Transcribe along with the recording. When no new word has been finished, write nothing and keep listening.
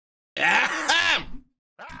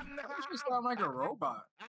You sound like a robot.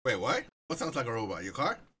 Wait, what? What sounds like a robot? Your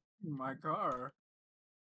car? My car.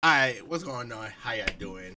 Alright, what's going on? How y'all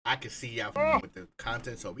doing? I can see y'all with the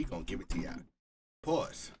content, so we gonna give it to y'all.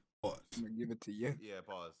 Pause. I'm gonna give it to you. Yeah,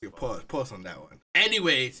 pause. Yeah, pause on that one.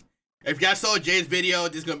 Anyways, if y'all saw Jay's video,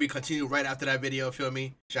 this is gonna be continued right after that video, feel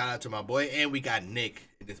me? Shout out to my boy, and we got Nick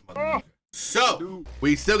in this motherfucker. So,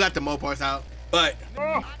 we still got the parts out, but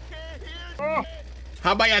I can't hear you.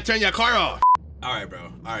 how about y'all turn your car off? Alright,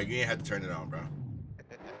 bro. Alright, you ain't have to turn it on, bro.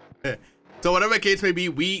 So whatever the case may be,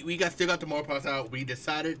 we still got the parts out. We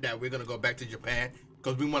decided that we're gonna go back to Japan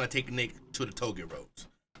because we want to take Nick to the toll gate roads.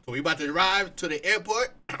 So we about to drive to the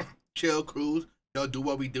airport, chill, cruise, do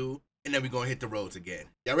what we do, and then we gonna hit the roads again.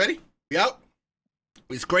 Y'all ready? We out?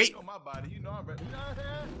 It's great. You know my body, you know I'm ready.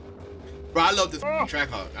 Bro, I love this track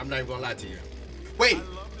hog. I'm not even gonna lie to you. Wait. I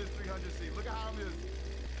love this 300C. Look at how I'm just...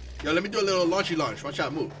 Yo, let me do a little launchy launch. Watch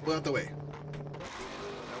out, move. Go out the way.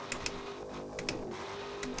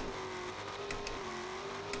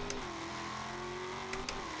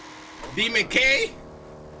 Demon K?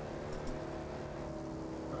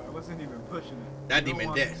 I wasn't even pushing it. That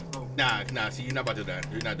demon dead. Nah, see, you're not about to do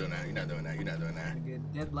that. You're not doing that. You're not doing that. You're not doing that. I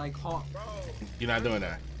get dead like hawk. Bro. You're not doing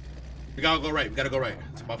that. We gotta go right. We gotta go right.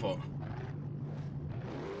 It's my fault.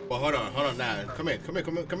 Well, hold on. Nah, come in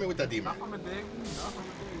with that demon. Not from a dig.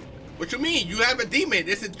 What you mean? You have a demon.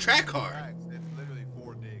 This is track car. It's literally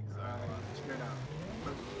 4 digs. Straight out.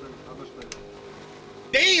 I'll go straight.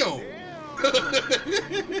 Damn!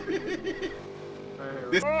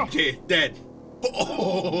 This kid is dead.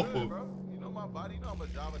 Oh! Bro, you know my body, you know I'm a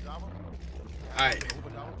Java. Alright.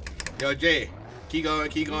 Yo, Jay. Keep going.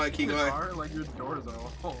 Car, like your doors are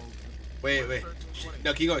all... Wait.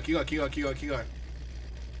 No, keep going. I can see you.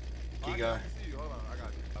 Hold on, I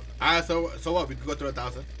got you. Alright, so what? We can go through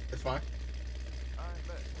 1,000. It's fine. Alright,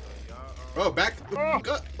 bet. Bro, back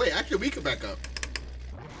up. Wait, actually, we can back up.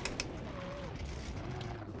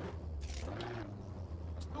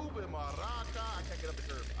 Stupid maraca. I can't get up the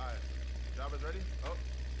curve. Alright. Java's ready? Oh.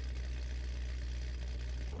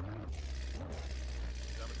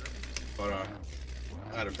 Java's ready? Hold on.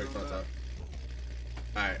 I gotta fix my top.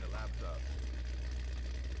 Alright. The laptop.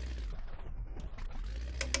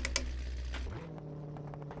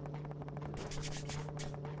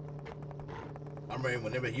 I'm ready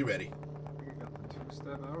whenever he ready. You got the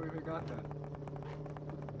 2-step. I don't even got that.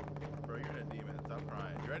 Bro, you're in a demon. Stop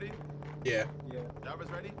crying. You ready? Yeah. Yeah. Java's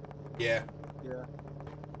ready? Yeah. Yeah.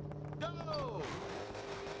 Go!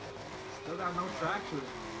 Still got no traction.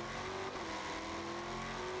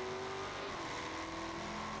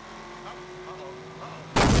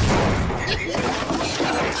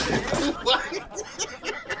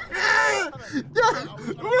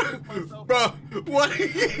 Bro, what?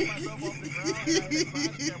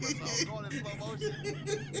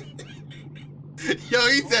 Yo,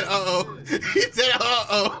 he said, uh-oh. He said,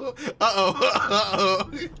 uh-oh.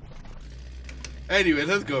 Anyway,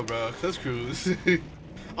 let's go, bro. Let's cruise.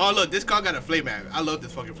 Oh, look, this car got a flame map. I love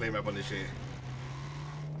this fucking flame map on this shit.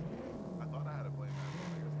 I thought I had a flame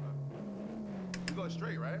map. You go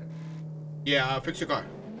straight, right? Yeah, fix your car.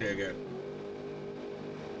 Yeah, again.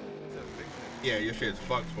 Fix it. Yeah, your shit's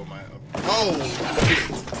fucked for my... Oh!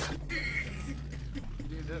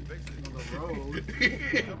 You said fix it. On the road.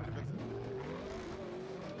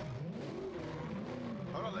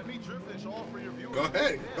 Hold on, let me drift this all for your viewers. Go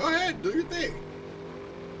ahead, do your thing.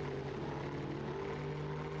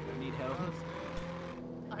 I need help.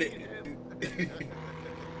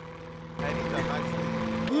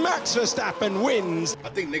 Max Verstappen wins. I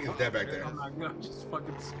think niggas dead back there. Oh my god, I just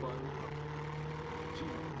fucking spun.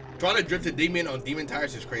 Trying to drift a demon on demon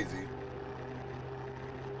tires is crazy.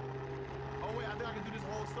 Oh wait, I think I can do this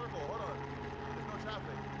whole circle. Hold on. There's no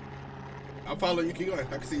traffic. I'm following you, keep going. I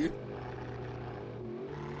can see you.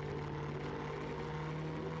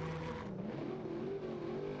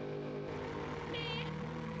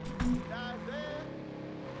 That's it.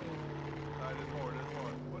 There's more.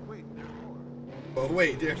 But wait, there's more. Oh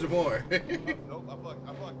wait, there's more. Nope, I fucked.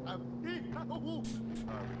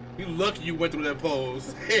 You lucky you went through that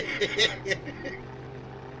pose.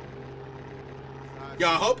 Yo,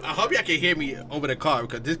 I hope y'all can hear me over the car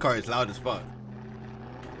because this car is loud as fuck.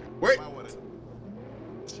 Where?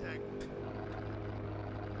 Check.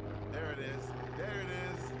 There it is.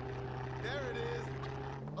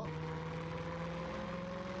 Oh.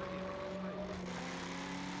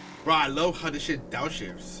 Bro, I love how this shit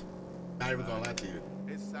downshifts. Not even gonna lie to you.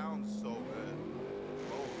 It sounds so good.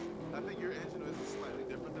 Oh, I think your engine is slightly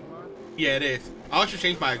different than mine. Yeah, it is. I also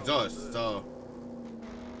changed my exhaust, so.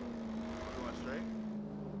 You want straight?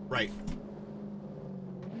 Right.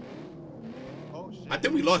 Oh shit. I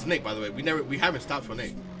think we lost Nick, by the way. We haven't stopped for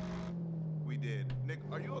Nick. We did. Nick,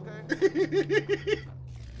 are you okay? Let's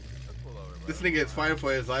pull over, bro. This nigga is fighting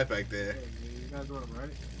for his life back there. Hey, you guys want him right?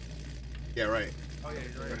 Yeah, right. Oh yeah,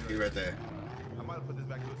 you're right. He right there. I might have put this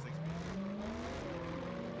back to a 6-speed.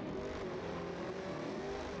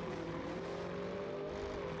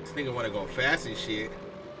 This nigga wanna go fast and shit.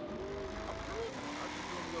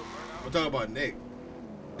 I'm talking about Nick.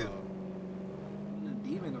 I'm a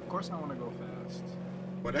demon. Of course I want to go fast.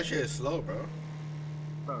 But that shit is slow, bro.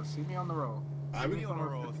 Bro, see me on the roll. I Me on the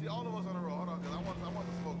roll. See all of us on the roll. Hold on, cause I want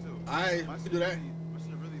to smoke too. I My can shit do that. my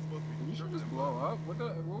shit really supposed to be. You should just blow up. What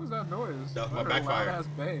was that noise? That was my I heard a backfire. loud-ass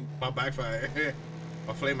bang. My backfire.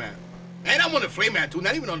 My flame map. And I'm on the flame map too,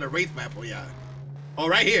 not even on the race map for y'all. Oh,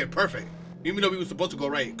 right here, perfect. Even though we were supposed to go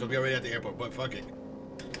right, because we already at the airport, but fuck it.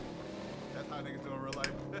 That's how niggas do in real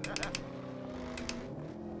life.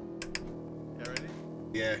 You ready?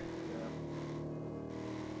 Yeah.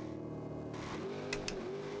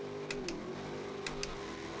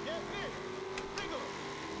 Yeah, Nick! Bingo!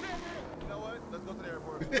 Nick! You know what? Let's go to the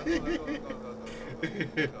airport.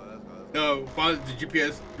 Let's go. No, follow the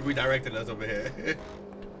GPS redirected us over here. You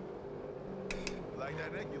like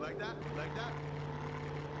that, Nick? You like that? You like that?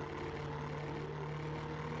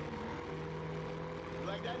 You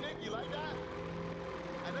like that, Nick? You like that?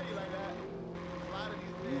 I know you like that. A lot of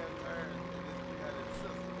these damn turns in this competitive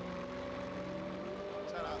system.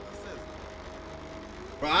 Shout out to system.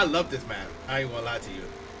 Bro, I love this map. I ain't gonna lie to you.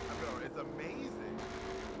 I know, it's amazing.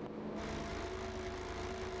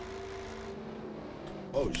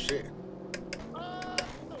 Oh shit. No,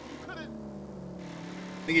 you couldn't.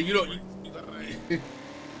 Nigga, you don't. Nah, Nick, you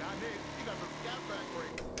got some scat back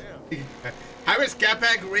brakes. Damn. Having scat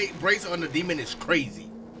pack brakes on the demon is crazy.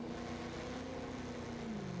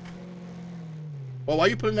 Well, why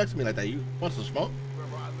you putting next to me like that? You want some smoke?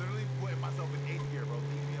 Bro, I literally put myself in 8th gear, bro.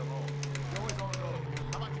 Leave me alone. You always don't know.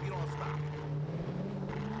 I'm about to get on stop.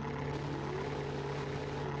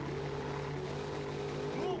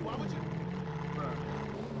 Move, why would you? Bro,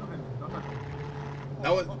 don't touch me.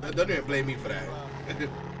 That was. Don't even blame me for that. It was you,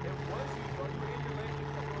 bro. You were in your lane. You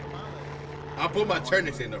kept going to my lane. I'll put my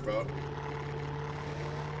turnix in there, bro.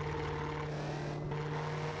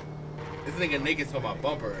 This nigga naked for my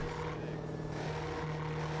bumper.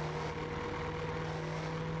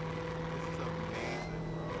 This is amazing,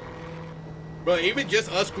 bro. Bro, even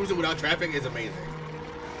just us cruising without traffic is amazing. It's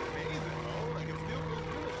amazing, bro. Like, it still feels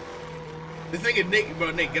good. This nigga Nick,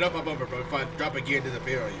 bro, Nick, get off my bumper, bro. If I drop a gear and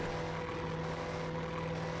disappear on you.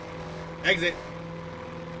 Exit.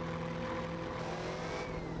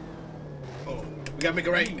 Oh, we gotta make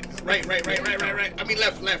a right. Right. I mean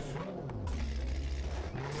left. This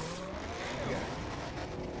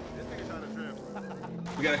nigga trying to drift.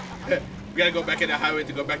 We gotta go back in the highway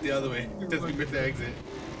to go back the other way. Just we missed the exit.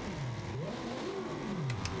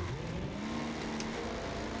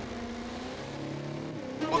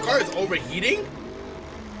 My car is overheating? You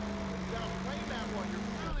gotta play that one. You're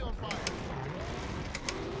really on fire.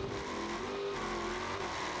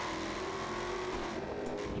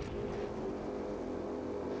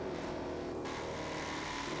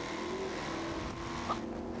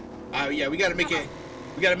 Yeah, we gotta make it.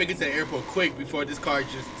 We gotta make it to the airport quick before this car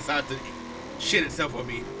just decides to shit itself on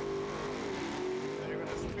me. So you're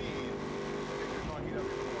gonna speed. You're gonna heat up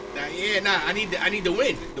your car. Yeah, nah. I need the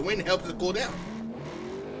wind. The wind helps it cool down.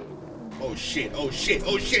 Oh shit! Oh shit!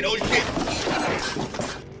 Oh shit! Oh shit!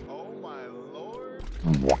 Oh my lord.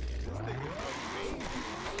 This thing is amazing.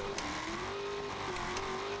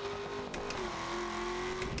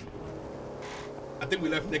 I think we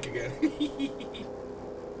left Nick again.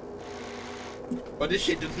 But this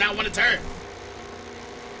shit does not want to turn.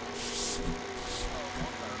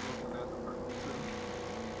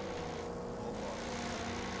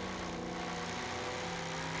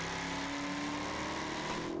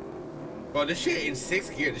 Bro, this shit in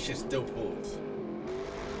 6th gear, this shit still pulls.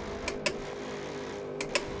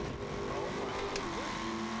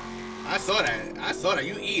 I saw that.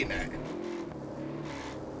 You eating that.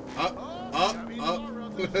 Up.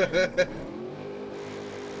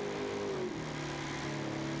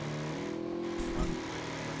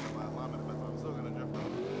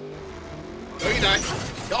 No, you're not.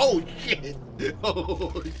 Oh shit.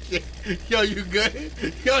 Oh shit. Yo, you good?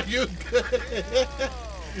 Yo, you good?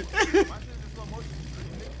 My shit is slow motion.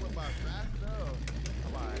 Nick went by fast though.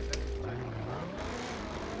 Come on, that's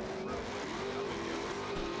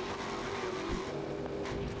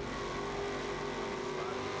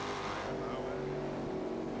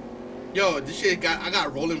Yo, this shit I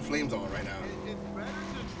got rolling flames on right now. It's better to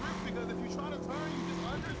drift because if you try to turn, you just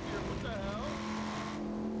understeer. What the hell?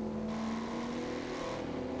 Oh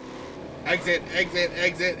Exit, exit,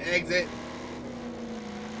 exit, exit.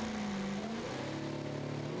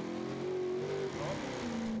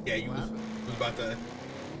 Yeah, you was about to.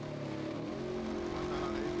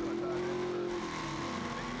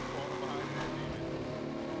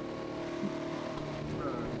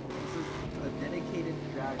 This is a dedicated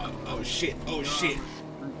drag. Oh shit, oh shit.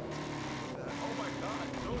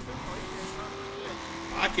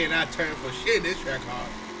 I cannot turn for shit in this track hard.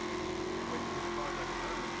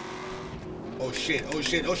 Oh shit, oh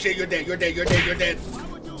shit, oh shit, you're dead, you're dead, you're dead, you're dead.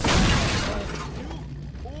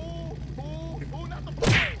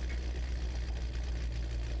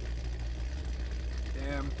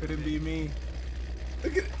 Damn, couldn't be me.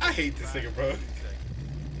 Look at, I hate this nigga, bro.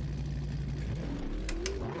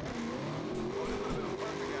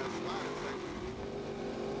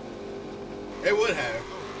 It would have.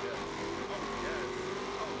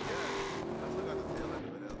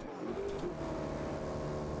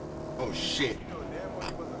 Oh shit.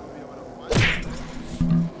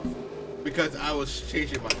 Because I was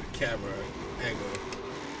changing my camera angle. This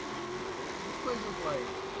place looks like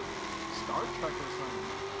Star Trek or something.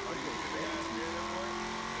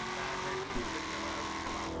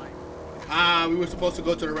 We were supposed to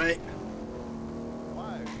go to the right.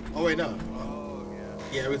 Why? Oh wait, no. Oh,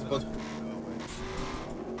 Yeah, we were supposed to.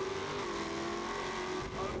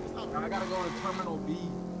 I gotta go to Terminal B.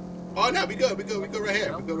 Oh no, we good, we good, we go right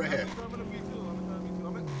here, we go right here.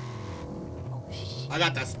 Oh shit. I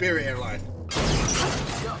got that Spirit airline.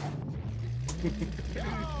 Yo.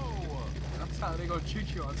 That's how they gonna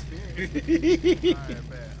treat you on Spirit. Alright,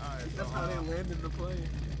 man. Alright, so, That's how they land in the plane.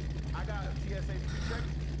 I got TSA pre-check,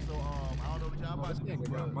 so I don't know what y'all Oh, about this to do, nigga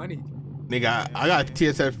but got money. Nigga, I got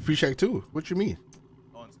TSF pre-check too. What you mean?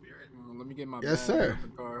 on Spirit. Let me get my Yes, bag sir. out the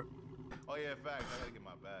car. Oh yeah, facts. I gotta get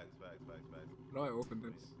my bags. Facts. No, I opened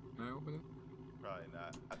it. Can I open it? Probably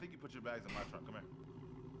not. I think you put your bags in my trunk. Come here.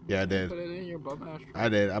 Yeah, I did. Put it in your bum ass. I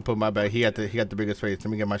did. I put my bag. He got the biggest face. Let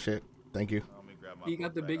me get my shit. Thank you. Let me grab my He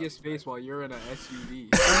got the book bag biggest out. space while you're in an SUV.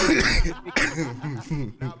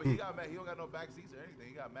 Nah, but he got mad. He don't got no back seats or anything.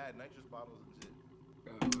 He got mad nitrous bottles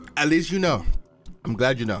and shit. At least you know. I'm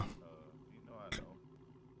glad you know. You know I know.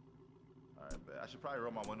 All right, but I should probably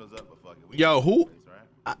roll my windows up, but fuck it. We Yo, got who? space,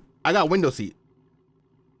 right? I got window seat.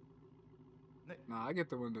 Nah, I get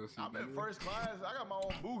the window seat. I'm in nigga. first class. I got my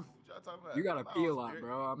own booth. What y'all talking about? You gotta I'm not pee a on lot, Spirit.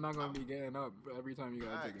 bro. I'm not gonna be getting up every time you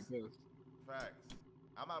gotta take a Facts. piss. Facts.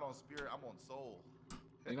 I'm not on Spirit. I'm on Soul.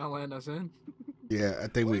 You not letting us in? Yeah, I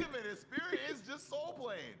think we. Wait a minute. Spirit is just Soul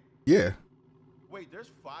playing. Yeah. Wait,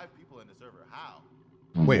 there's 5 people in the server. How?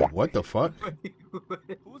 Wait, what the fuck?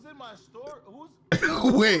 Who's in my store? Who's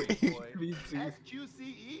Wait. Me too.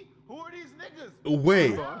 SQCE? Who are these niggas?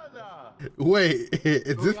 Wait. Hell nah. Wait.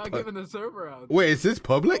 Is We're this? not giving the server out. Wait, is this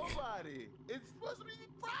public? Nobody. It's supposed to be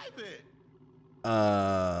private. Uh.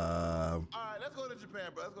 All right, let's go to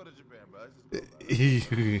Japan, bro. Let's go to Japan, bro. Let's just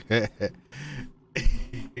go, bro.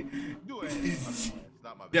 Do it. It's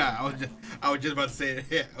not my Yeah, business. I was just about to say it.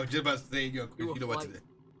 Yeah, I was just about to say you know what to do.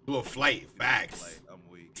 Do a flight. Facts. Like, I'm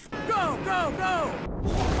weak. Go, go, go!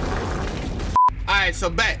 All right, so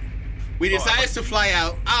bet we decided to fly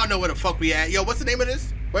out. I don't know where the fuck we at. Yo, what's the name of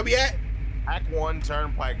this? Where we at? Act 1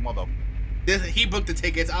 Turnpike, mother. He booked the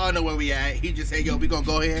tickets. I don't know where we at. He just said, yo, we gonna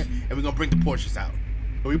go here and we gonna bring the Porsches out.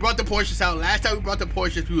 But we brought the Porsches out. Last time we brought the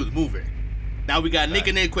Porsches, we was moving. Now we got Nick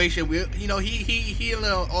in the equation. We, you know, he a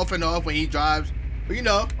little off and off when he drives. But you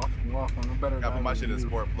know, I'm better I put my shit in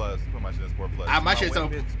Sport Plus. Put my shit in Sport Plus.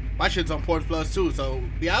 my shit's on Porsche Plus too. So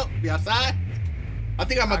we out, we outside. I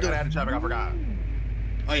think I'm gonna do I it. gotta add the traffic. I forgot.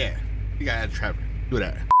 Oh yeah, you gotta add traffic. Do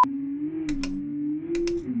that.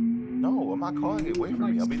 No, I'm not calling it. Wait for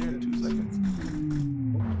me. I'll be there in 2 seconds.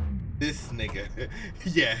 This nigga,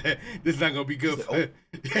 yeah, this is not gonna be good for.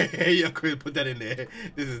 Yo, Chris, put that in there.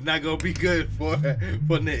 This is not gonna be good for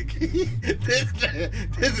Nick.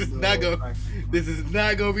 this is not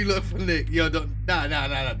gonna be good for Nick. Yo, don't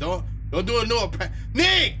do a no.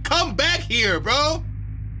 Nick, come back here, bro.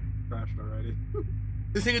 Crashed already.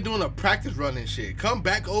 This nigga doing a practice run and shit. Come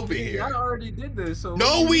back over here. I already did this. So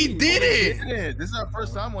No, we didn't. Yeah, this is our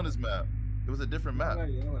first time on this map. It was a different map.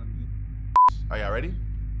 Are y'all ready?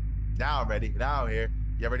 Now I'm ready. Now I'm here.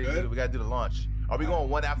 Y'all ready? We gotta do the launch. Are we going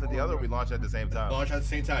one after the other, or we launch at the same time? Launch at the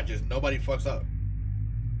same time. Just nobody fucks up.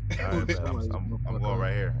 All right, I'm going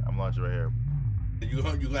right here. I'm launching right here. You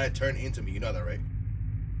gotta turn into me. You know that, right?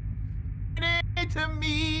 Into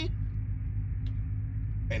me.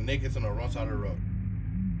 And Nick is on the wrong side of the road.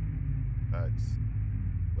 Thanks.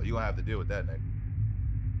 Well, you gonna have to deal with that, Nick.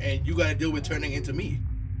 And you gotta deal with turning into me.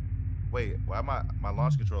 Wait, why am my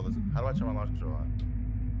launch control is? How do I turn my launch control on?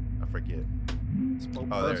 I forget.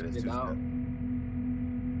 Oh, there it is. Out.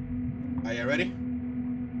 Are you ready?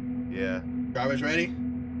 Yeah. Drivers ready?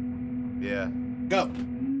 Yeah. Go.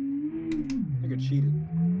 Nigga cheated.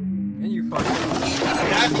 And you fucking.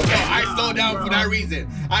 That's what, no, I slowed down for that reason.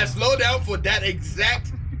 I slowed down for that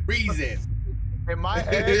exact reason. In my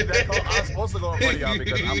head, I'm supposed to go in front of y'all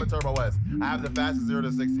because I'm a Turbo S. I have the fastest 0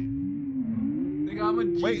 to 60. Nigga, I'm a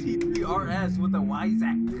GT3 RS with a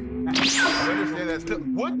YZEN. I understand that still.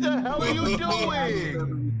 What the hell are you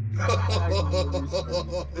doing?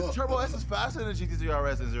 The Turbo S is faster than GT3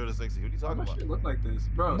 RS in 0 to 60. What are you talking about? Shit look like this,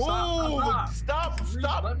 bro. Move! Stop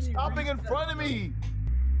stopping in front of me.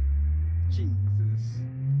 Jesus.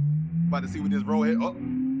 About to see what this roll hit. Oh,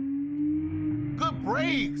 good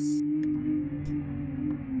brakes.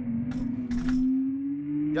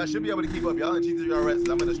 Y'all should be able to keep up. Y'all in GT3 RS.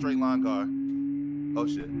 I'm in a straight line car. Oh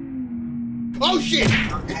shit. Oh shit!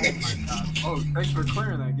 Oh my god. Oh, thanks for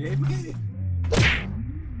clearing that, Gabe.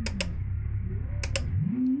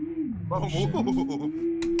 Bro, move.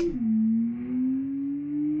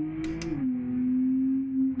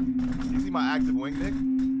 You see my active wing, Nick?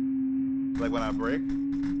 Like when I brake?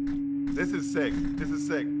 This is sick. This is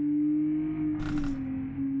sick.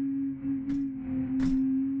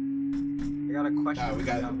 I got a question. Nah, we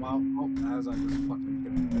got it. Wow. Oh, as I just fucking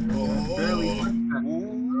hit it. Barely touched that,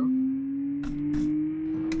 bro.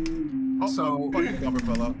 Oh, so, fucking cover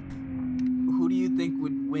fell out. who do you think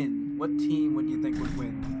would win? What team would you think would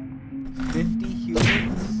win? 50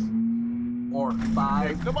 humans or 5?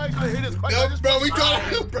 Hey, nobody's gonna hit this. No, bro, we trying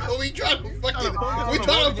to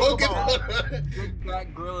focus on it. Big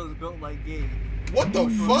black gorillas built like Gabe. What the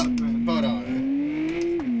fuck? Hold on.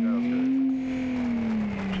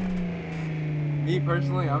 Me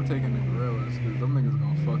personally, I'm taking the gorillas because them niggas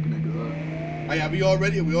gonna fuck niggas up. Are we all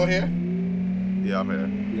ready? Are we all here? Yeah, I'm here.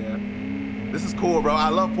 Yeah. This is cool, bro. I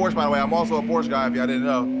love Porsche, by the way. I'm also a Porsche guy, if y'all didn't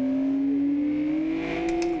know.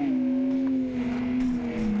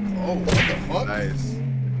 Oh, what the fuck? Nice.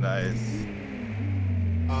 Nice.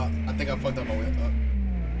 I think I fucked up my way up.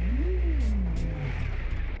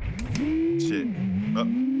 Shit. Oh.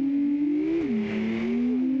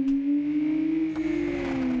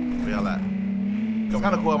 Where y'all at? It's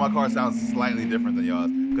kind of cool how my car sounds slightly different than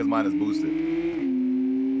y'all's because mine is boosted.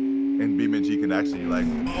 And BEAM.NG can actually like.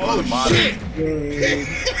 Oh shit!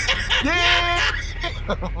 Yeah!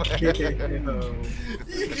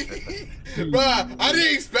 Bro, I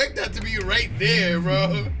didn't expect that to be right there,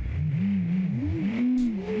 bro.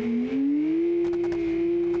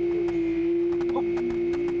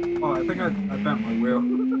 Oh, I think I bent my wheel.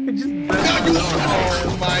 I just bent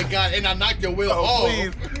Oh my god, and I knocked your wheel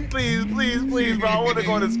off. Please, bro. I want to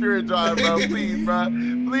go on a spirit drive, bro. Please, bro.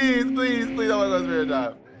 Please, I want to go on a spirit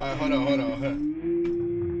drive. Alright, hold on.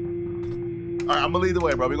 Alright, I'm gonna lead the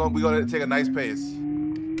way, bro. We're gonna take a nice pace.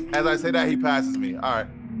 As I say that, he passes me. Alright,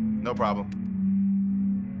 no problem.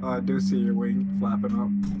 I do see your wing flapping up.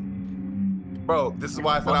 Bro, this is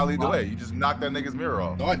why I said I'll lead the way. You just knocked that nigga's mirror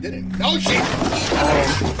off. No, I didn't. No shit!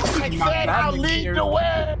 I said I'll lead the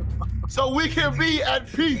way so we can be at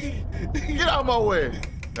peace. Get out of my way.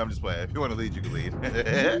 No, I'm just playing. If you want to lead, you can lead.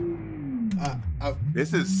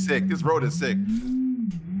 This is sick. This road is sick.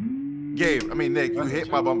 Nick, you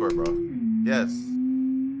hit my bumper, bro. Yes.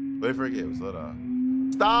 Wait for it, Gabe. Slow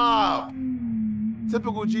down. Stop!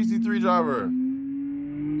 Typical GT3 driver.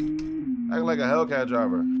 Acting like a Hellcat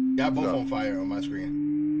driver. Got both on fire on my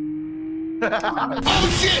screen. Oh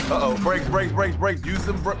shit! Uh-oh, brakes. Use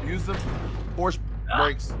them Porsche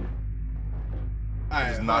brakes. Alright,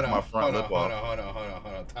 just knocked my front lip off. Hold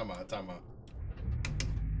on. Time out.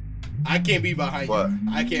 I can't be behind What? you.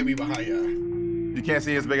 I can't be behind you. You can't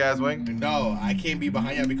see his big ass wing? No, I can't be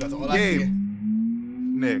behind you because all I see.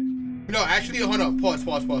 Nick. No, actually, hold on. Pause.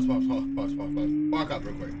 Walk up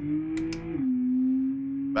real quick.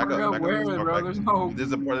 Back up. Where, bro? There's no.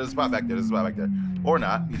 There's a spot back there. Or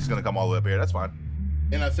not. He's just gonna come all the way up here. That's fine.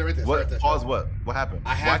 And I said right there. What? Pause. What? What happened?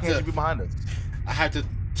 Why can't you be behind us? I have to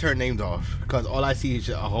turn names off because all I see is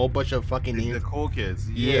a whole bunch of fucking names. The cool kids.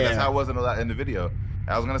 Yeah, that's how it wasn't a lot in the video.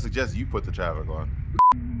 I was gonna suggest you put the traffic on.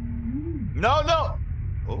 No.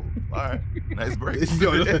 Oh, all right. Nice break.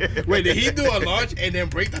 Wait, did he do a launch and then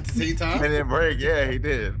break at the same time? And then break, yeah, he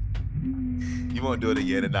did. You won't do it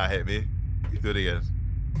again and not hit me. Do it again.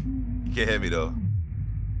 You can't hit me though.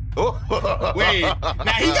 Oh. Wait,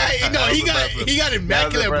 now he got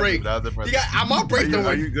immaculate break. That was impressive. I'm on break though.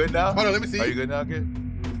 Are you good now? Hold on, let me see. Are you good now, kid?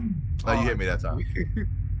 No, you hit me that time.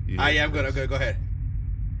 I'm good. Go ahead.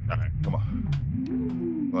 All right, come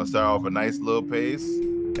on. We're gonna start off a nice little pace,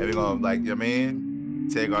 and we're gonna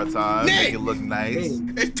take our time, make it look nice.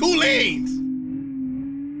 It's 2 lanes.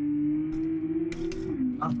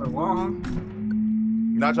 Not for long.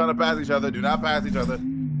 You're not trying to pass each other. Do not pass each other.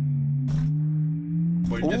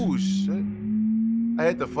 Oh, shit. I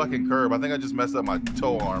hit the fucking curb. I think I just messed up my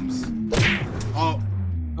toe arms. Oh.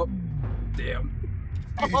 Oh. Damn.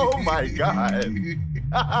 Oh, my God.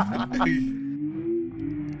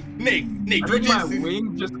 Nick, I think my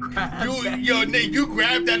wing just grabbed. Yo, Nick, you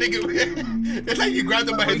grabbed that nigga. It's like you grabbed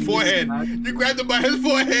him by his forehead. You grabbed him by his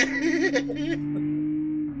forehead.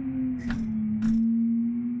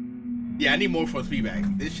 Yeah, I need more for feedback.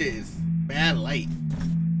 This shit is bad light.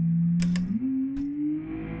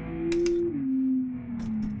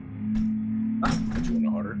 Put you in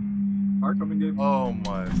the harder. Hard coming game. Oh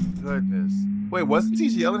my goodness. Wait, wasn't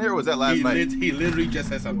TGL in here or was that last night? He literally just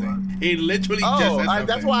said something. He literally just said something.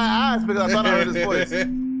 That's why I asked, because I thought I heard his voice.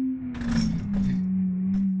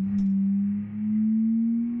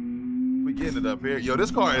 We getting it up here. Yo,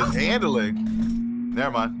 this car is handling.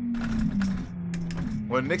 Never mind.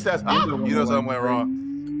 When Nick says, you know something went wrong.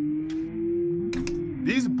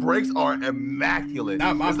 These brakes are immaculate.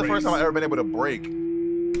 Not my This is the first time I've ever been able to brake.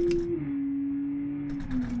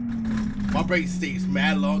 My brake takes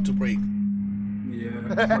mad long to brake.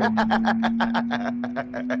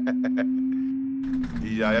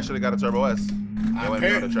 Yeah, I should have got a Turbo S.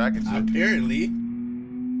 Apparently,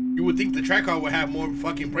 you would think the track car would have more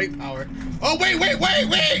fucking brake power. Oh, wait!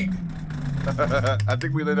 I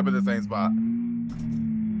think we ended up in the same spot.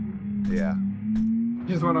 Yeah.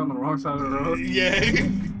 Just went on the wrong side of the road. Yeah.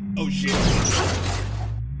 Oh, shit.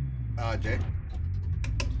 Jay.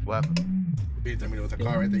 What happened? Please tell me there was a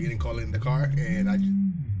car right there. You didn't call it in the car, and I just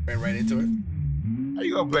ran right into it. How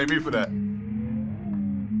you gonna blame me for that?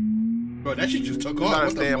 Bro, that shit just took I'm off. trying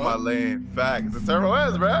to stay in my lane. Fact. It's a Turbo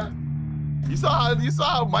S, bro. You saw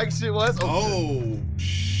how Mike's shit was? Oh,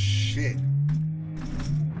 shit.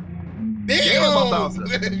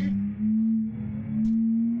 Damn!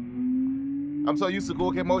 I'm so used to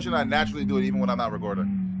cool K motion, I naturally do it even when I'm not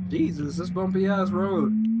recording. Jesus, this bumpy ass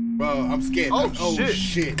road. Bro, I'm scared. Oh,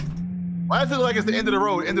 shit. Why does it look like it's the end of the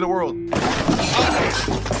road, end of the world?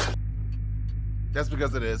 That's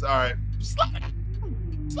because it is. All right.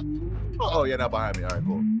 Oh, yeah, now behind me. All right,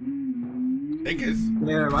 cool. Niggas.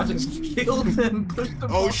 Damn, I just killed him. Pushed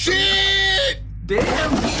him off. Shit!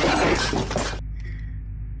 Damn.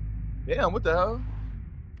 Damn, what the hell?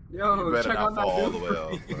 Yo, check out that all the way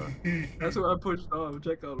off, bro. That's what I pushed off.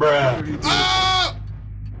 Check out.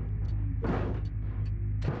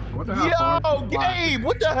 Yo, Gabe,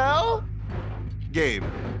 what the hell? Gabe,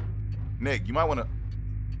 Nick, you might want to.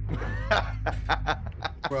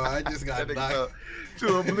 Bro, I just got knocked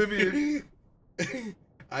to oblivion.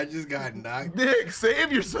 I just got knocked. Nick,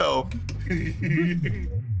 save yourself.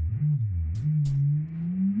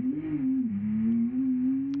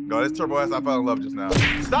 Yo, this Turbo S, I fell in love just now.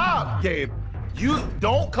 Stop, Gabe. You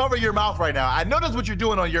don't cover your mouth right now. I know that's what you're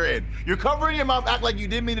doing on your end. You're covering your mouth, act like you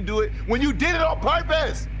didn't mean to do it when you did it on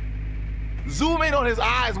purpose. Zoom in on his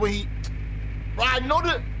eyes when he. Bro, I know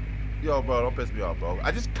that. Yo, bro, don't piss me off, bro.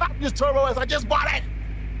 I just copped this Turbo S. I just bought it.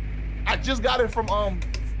 I just got it from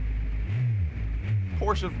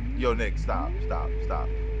Porsche. Yo, Nick, stop.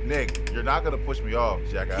 Nick, you're not gonna push me off,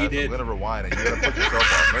 jackass. I'm gonna rewind and you're gonna push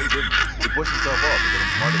yourself off. No, you didn't. You pushed yourself off because I'm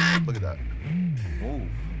smarter than you. Look at that. Move.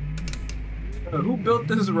 Who built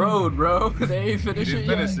this road, bro? They ain't finished it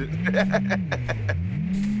yet.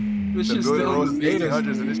 This shit's still in the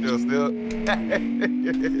 1800s and this shit's still.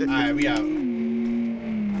 Alright, we out.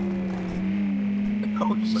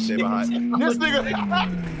 Oh, shit. This nigga.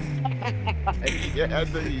 Yeah, I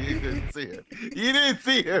think you didn't see it. You didn't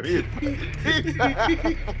see him.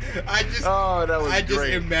 Oh, that was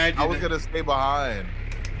great. Imagined I was gonna stay behind.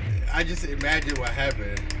 I just imagined what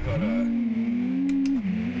happened. Hold on.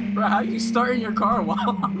 Bro, how you starting your car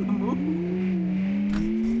while on the move?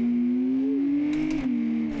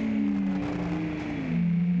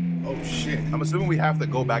 Oh shit. I'm assuming we have to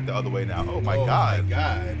go back the other way now. Oh my god. Oh my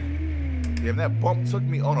god. Damn, that bump took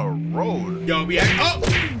me on a road. Yo, you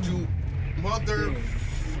mother.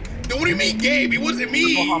 What do you mean, Gabe? It wasn't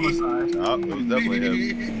me. Oh, it was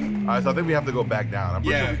definitely him. All right, so I think we have to go back down. I'm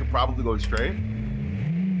pretty sure we could probably go straight.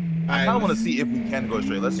 I kind of want to see if we can go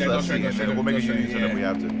straight. Let's see, and then we'll make a U-turn if we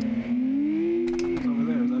have to. It's over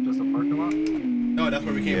there. Is that just a parking lot? No, that's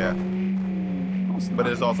where we came from. But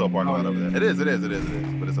it's also a parking lot over there. It is.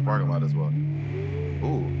 But it's a parking lot as well.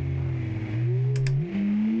 Ooh.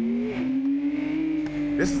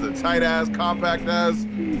 This is a tight ass, compact ass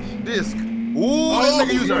disc. Ooh, this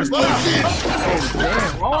nigga using her. Oh,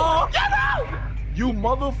 damn. Oh, get out! You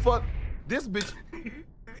motherfucker. This bitch.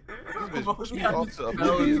 This bitch off to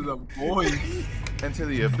oblivion. Boy. Into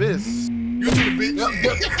the abyss. You to the bitch.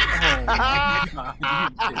 Oh,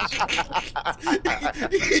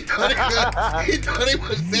 he thought he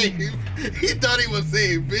was safe. He thought he was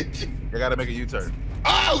safe, bitch. You gotta make a U-turn.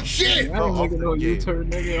 Oh shit! I ain't making no U-turn,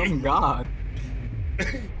 nigga. I'm God.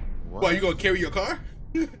 What, you gonna carry your car?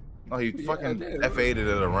 Oh, he fucking F8'd it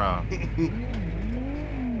around.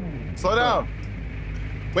 Slow down.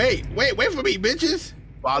 Wait for me, bitches.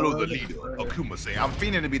 Follow the leader. Akuma say, I'm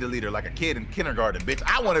fiending to be the leader like a kid in kindergarten, bitch.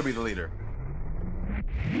 I want to be the leader.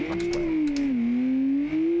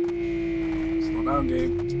 Slow down,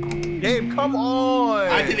 Gabe. Gabe, come on.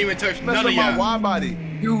 I didn't even touch none of my y'all. wide body.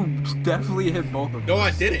 You definitely hit both of them. No,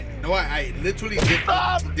 I didn't. No, I literally did.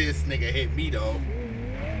 Stop. This nigga hit me though.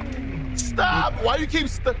 Stop. Why you keep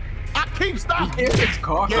stuck? I keep stopping. You hit his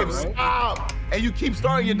car, Gabe, right? stop. And you keep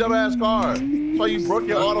starting your dumbass car. That's why you broke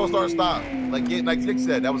your auto start stop. Like Nick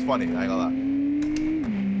said, that was funny. I ain't gonna lie.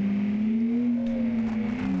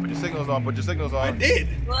 Put your signals on. Put your signals on. I did.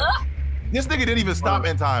 This nigga didn't even stop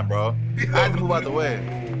in time, bro. I had to move out the way.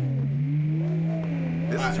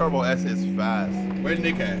 This Turbo S is fast. Where's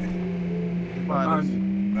Nick at? He's behind us.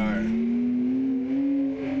 Alright.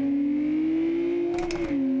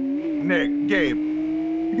 Nick, Gabe.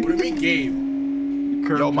 What do you mean, Gabe?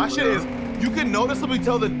 Yo, my shit is, you can noticeably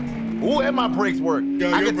tell the, ooh, and my brakes work. Yo,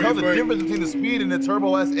 I your can tell brakes the work. difference between the speed in the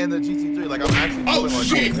Turbo S and the GT3. Like, I'm actually Oh feeling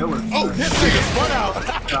shit! like, Oh, this nigga spun out.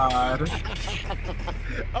 God.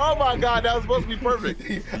 Oh my God, that was supposed to be perfect.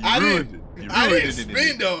 I didn't it,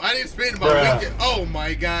 spin though. I didn't spin. My wing. Oh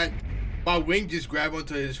my God, my wing just grabbed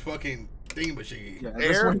onto his fucking thingamajiggy. Yeah,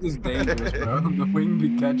 this wing is dangerous, bro. The wing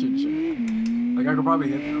be catching shit. Like, I could probably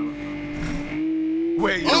hit them.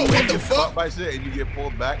 Wait, Oh, what the fuck? Caught by shit and you get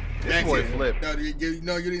pulled back. This boy flipped. No, you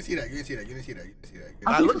didn't see that. You didn't see that. You didn't see that. You didn't see that.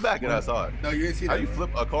 I looked back and I saw it. No, you didn't see that. How you flip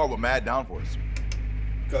a car with mad downforce?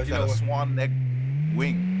 Because you Got know a what? swan neck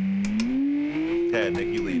wing. Yeah, Nick,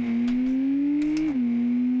 you lead.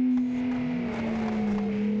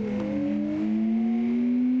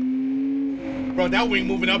 Bro, that wing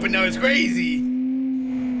moving up and down is crazy.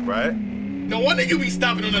 Right? No wonder you be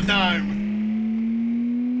stopping on a dime.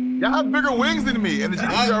 Y'all have bigger wings than me, and the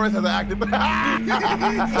GT RS has an active.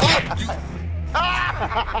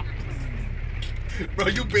 Bro,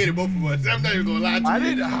 you baited both of us. I'm not even gonna lie to you. I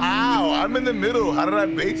didn't. How? I'm in the middle. How did I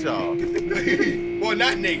bait y'all? Well,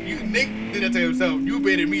 not Nick. Nick did that to himself. You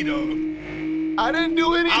baited me though. I didn't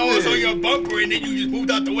do anything. I was on your bumper and then you just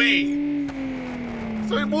moved out the way.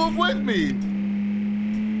 So he moved with me.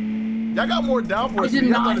 Y'all got more downforce. I did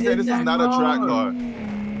You have to not understand hit this is that not a track car. car.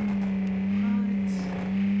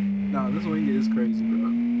 No, this wing is crazy,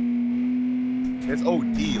 bro. It's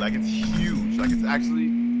OD. Like, it's huge. Like, it's actually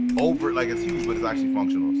over. Like, it's huge, but it's actually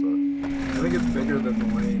functional. So. I think it's bigger than the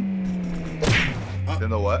lane. Then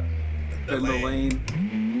the what? Than the lane.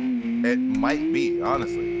 It might be,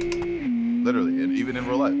 honestly. Literally, and even in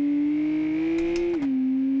real life.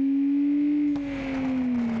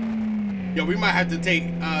 Yo, we might have to take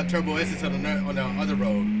Turbo S's on the other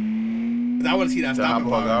road. Cause I want to see that stopping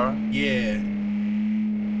power. Yeah.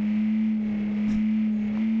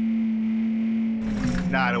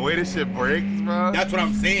 Nah, the way this shit breaks, bro. That's what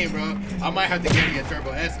I'm saying, bro. I might have to get me a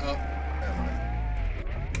Turbo S up. Never mind.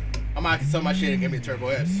 I might have to sell my shit and get me a Turbo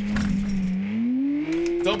S.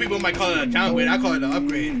 Some people might call it a downgrade. I call it an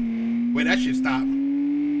upgrade. Wait, that shit stop.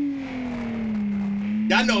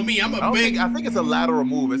 Y'all know me. I'm a big. I think it's a lateral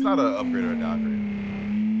move. It's not an upgrade or a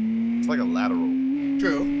downgrade. It's like a lateral.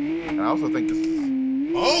 True. And I also think this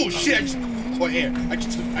is. Oh shit! I just caught air. I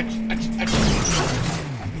just.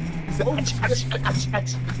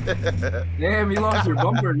 Damn, you lost your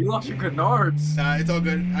bumper. You lost your canards. Nah, it's all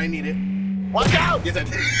good. I need it. Watch out! Yes, I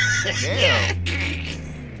did.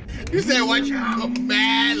 Damn. You said watch out,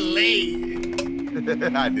 mad late.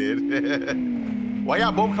 I did. Why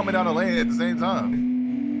y'all both coming down the lane at the same time?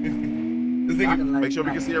 This nigga, Make sure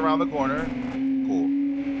we can see around the corner. Cool.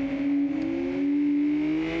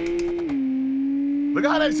 Look at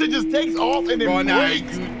how that shit just takes off and then bro,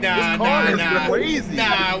 breaks. This car is crazy.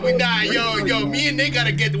 Yo, me and Nick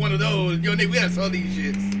gotta get one of those. Yo, Nick, we gotta sell these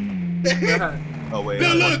shits. Oh wait.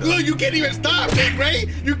 Look, you can't even stop, Nick, right?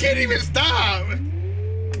 You can't even stop.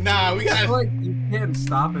 Nah, we I gotta. feel like you can't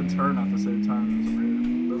stop and turn at the same time.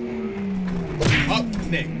 Doesn't work. Oh,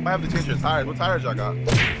 Nick. Might have to change your tires. What tires y'all got?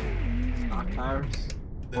 Stock tires?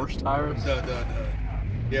 Porsche tires?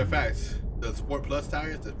 Yeah, facts. The Sport Plus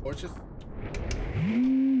tires, the Porsches.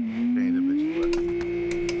 Change the bitches.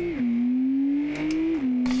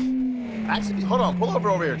 Actually, hold on. Pull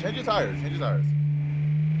over here. Change your tires. Change your tires.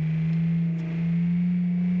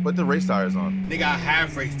 Put the race tires on. Nigga, I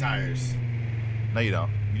have race tires. No, you don't.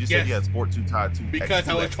 You just said you had Sport 2 tire 2. Because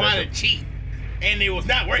I was trying to cheat, and it was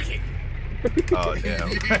not working. Oh damn!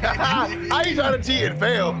 How you trying to cheat and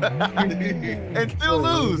fail and still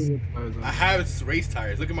lose? I have race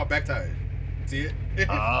tires. Look at my back tires. See it?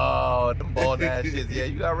 Oh, them bald ass shit. Yeah,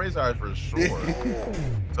 you got race tires for sure.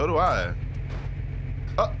 So do I.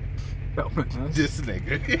 Oh, This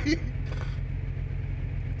nigga.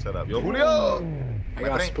 shut up, yo, Julio. I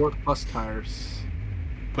got Sport Plus tires.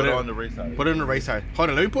 Put it on the race tires. Put it on the race tires. Hold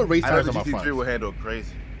on, let me put race I know tires the on my GT3 front. will handle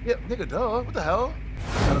crazy. Yeah, nigga, duh. What the hell?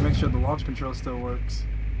 Gotta make sure the launch control still works.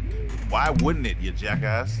 Why wouldn't it, you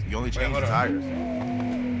jackass? You only change the tires.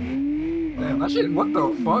 Damn, that shit, what the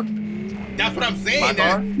fuck? That's what I'm saying. My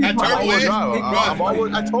car? That turbo is.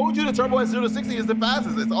 I told you the turbo at 0 to 60 is the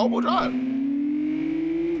fastest. It's all-wheel drive.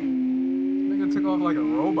 Nigga took off like a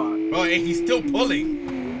robot. Bro, and he's still pulling.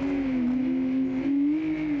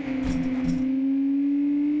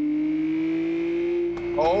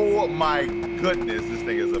 Oh my goodness, this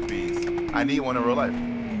thing is a beast. I need one in real life.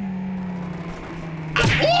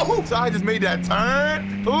 Ooh, so I just made that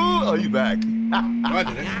turn. Ooh, oh, you back. I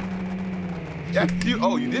did it. Yeah,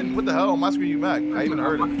 you didn't? What the hell? On my screen, you back. I even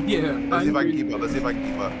heard it. Yeah. Let's see if I can keep up. Let's see if I can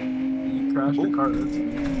keep up. You crashed the car. That's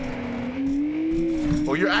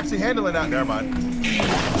Oh, you're actually handling that. Never mind.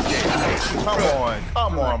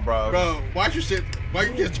 Come on, bro. Bro, watch your shit. Why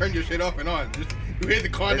you just turn your shit off and on? Just you hit the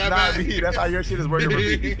car It's that not bad. me. That's how your shit is working for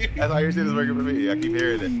me. That's how your shit is working for me. I keep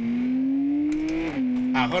hearing it.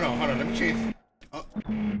 Hold on. Let me change.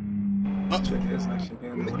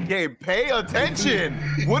 Okay, pay attention.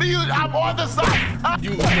 What are you? I'm on the side.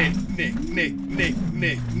 You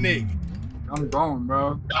Nick. I'm going,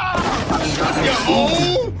 bro. Yo,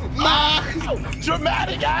 oh my!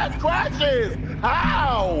 Dramatic ass crashes.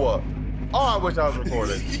 How? Oh, I wish I was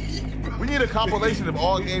recording. We need a compilation of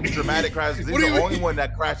all games dramatic crashes. This is the only one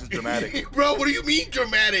that crashes dramatic. Bro, what do you mean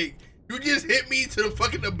dramatic? You just hit me to the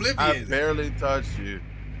fucking oblivion. I barely touched you.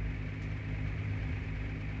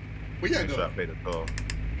 Where y'all go? I paid a toll.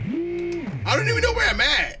 I don't even know where I'm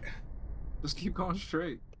at. Just keep going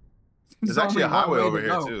straight. There's actually a highway over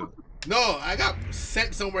here too. No, I got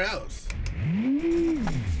sent somewhere else.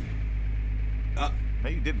 No,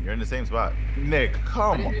 you didn't. You're in the same spot. Nick,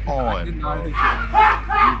 come on, bro.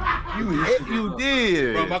 You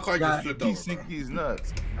did. Bro, my car just flipped over. He think he's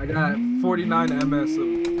nuts. I got 49 MS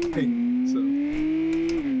of ping, so. I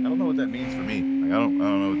don't know what that means for me. Like, I don't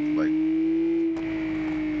know, like.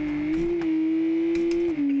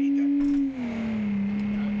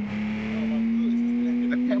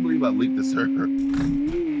 I can't believe I leaked the server.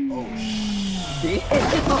 Oh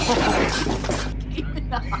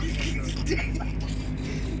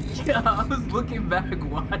Yeah, I was looking back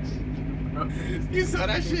watching you, bro. You saw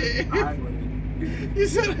that shit? You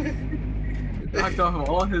saw that? Knocked off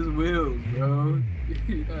all his wheels, bro.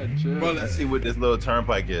 You gotta chill. Bro, Let's see what this little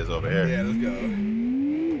turnpike is over here. Yeah, let's go.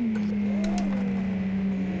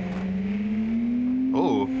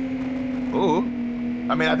 Ooh.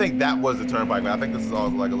 I mean, I think that was the turnpike, but I think this is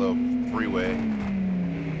also like a little freeway.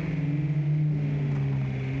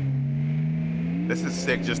 This is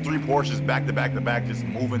sick. Just 3 Porsches back to back to back, just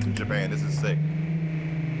moving through Japan. This is sick.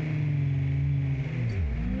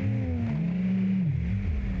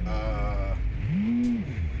 I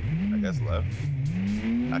guess left.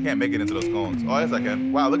 I can't make it into those cones. Oh, yes, I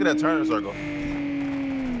can. Wow, look at that turn circle.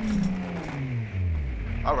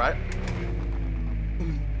 All right.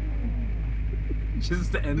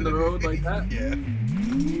 Just to end the road like that? Yeah.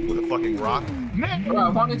 With a fucking rock. Bro, I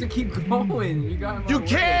wanted to keep going. You got You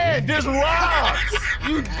can't! There's rocks!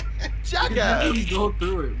 You jackass! You go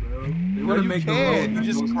through it, bro. They No, wouldn't you make can't. the road.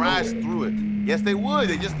 You just crashed through it. Yes, they would.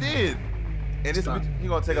 They just did. And this Stop. you're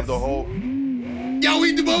gonna take up the whole. Yo,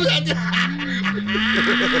 we both out there.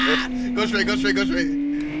 Go straight.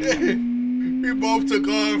 We both took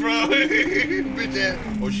off, bro. Bitch ass.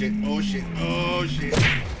 Oh shit.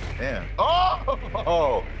 Damn.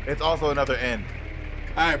 Oh! It's also another end.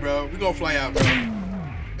 Alright, bro. We gonna fly out, bro.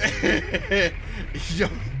 Yo.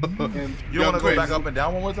 You wanna go back up and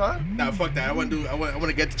down one more time? Nah, fuck that. I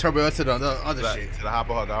wanna get the turbo to the other shit. To the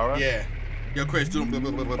Hopper Hagara? Yeah. Yo, Chris, do blah,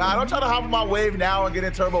 blah, blah, blah, Nah, don't try to hop on my wave now and get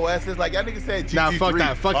in Turbo S's. Like, y'all niggas said GT3.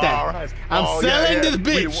 Nah, fuck that. All right. I'm selling this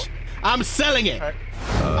Wait, bitch. I'm selling it.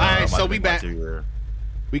 Alright, so we back.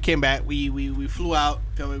 We came back. We flew out.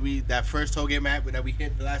 Feel me? We that first toll gate map that we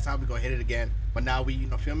hit the last time. We gonna hit it again. But now we,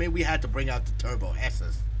 feel me? We had to bring out the turbo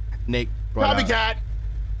S's. Nick, Copycat.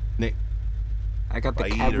 Nick. I got the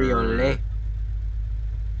Later. cabriolet.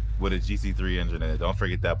 With a GC3 engine in it. Don't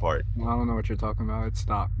forget that part. I don't know what you're talking about. It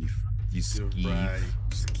stopped. You skeeve. Right.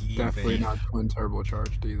 Skeeve. Definitely not twin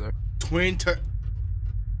turbocharged either.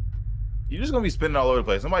 You're just gonna be spinning all over the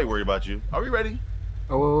place. Nobody worried about you. Are we ready?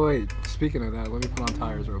 Oh, wait. Speaking of that, let me put on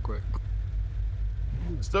tires real quick.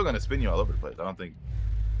 It's still gonna spin you all over the place. I don't think.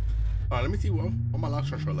 All right, let me see what my launch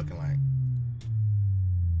control looking like.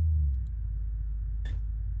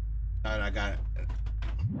 All right, I got it.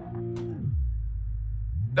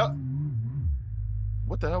 No.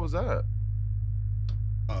 What the hell was that?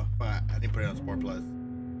 Oh, I didn't put it on Sport Plus.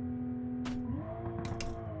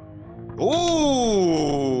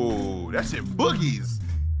 Ooh, that shit boogies.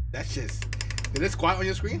 That's just. Did it squat on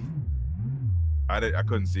your screen? I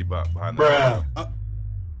couldn't see behind Bruh. that.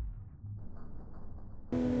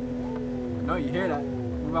 No, you hear that?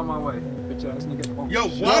 Move out my way, bitch ass nigga. Oh, Yo,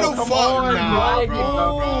 shit. what the come fuck? on, Nah, lagging,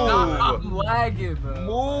 bro. Nah, I'm lagging, bro.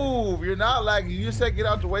 Move. You're not lagging. You just said get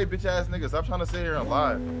out the way, bitch ass nigga. Stop trying to sit here and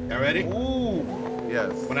lie. Y'all ready? Ooh.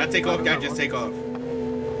 Yes. When I take off, y'all just take off.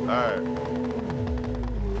 All right.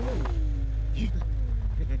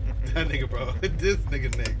 That nigga, bro. This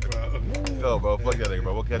nigga Nick, bro. Yo, bro. Fuck that nigga,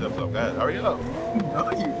 bro. We'll catch up some. Go ahead. Hurry up.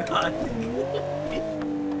 No, you're not.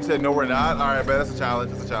 You said no, we're not. All right, man. That's a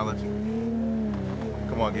challenge. That's a challenge.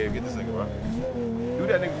 Come on, Gabe. Get this nigga, bro. Do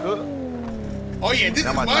that nigga cook. Oh yeah, this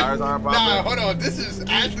Now is my much. tires aren't popping. Nah, hold on. This is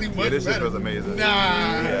actually much Yeah, this shit better. was amazing. Nah.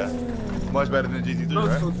 Yeah. Much better than GT3, No,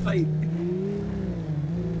 right? so tight.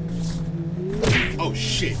 Oh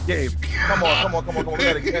shit. Gabe, come on. We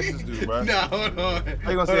gotta catch this dude, bro. Nah, hold on.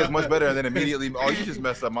 How you gonna say it's much better and then immediately, oh, you just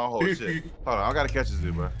messed up my whole shit. Hold on, I gotta catch this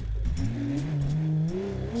dude, bro.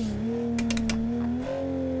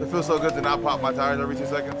 It feels so good to not pop my tires every 2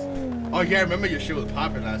 seconds. Oh yeah, I remember your shit was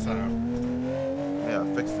popping last time. Yeah,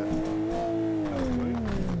 I fixed it.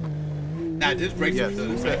 Nah, this brakes Yes, are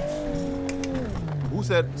who still Who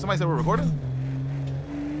said? Somebody said we're recording?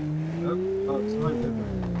 Oh, somebody did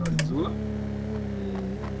that. Zula?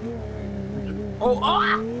 Oh,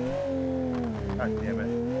 ah! God damn it.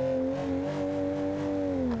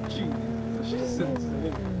 Jeez, she's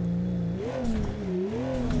insane.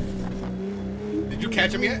 Did you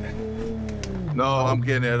catch him yet? No, I'm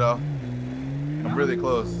getting there though. I'm really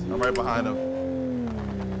close. I'm right behind him.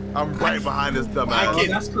 I'm right behind this dumbass. I Oh, can't-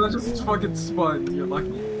 that's because I just fucking spun. You're lucky.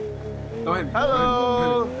 Go ahead.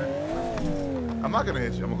 Hello. I'm not gonna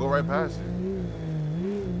hit you. I'm gonna go right past you.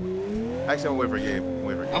 Actually, I'm gonna wait for Gabe.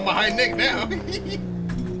 I'm behind Nick now.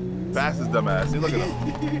 Fast as dumbass. See, look at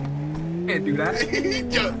him. Can't do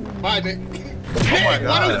that. Yo, bye Nick. Oh my What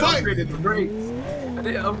God. the I fuck? upgraded the brakes. I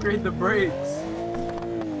didn't upgrade the brakes.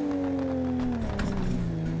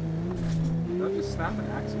 Did I just snap an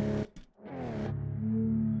axle?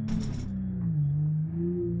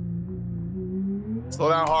 Slow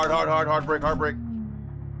down, hard brake.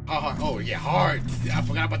 Oh yeah, hard. I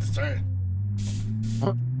forgot about the turn.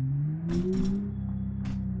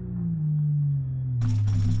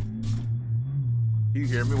 You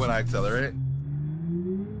hear me when I accelerate?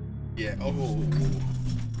 Yeah. Oh.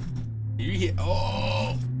 You hear?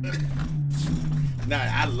 Oh. Nah,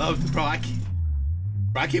 I love the bro. I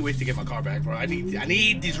can't wait to get my car back, bro. I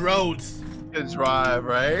need these roads. Good drive,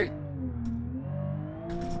 right?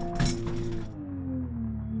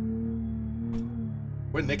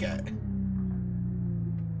 Where Nick at?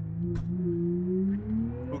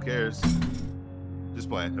 Who cares? Just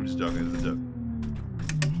playing. I'm just joking. It's a joke.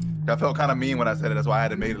 I felt kind of mean when I said it. That's why I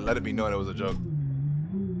had to let it be known it was a joke.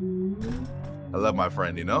 I love my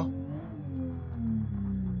friend, you know?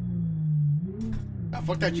 Nah,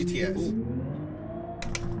 fuck that GTS.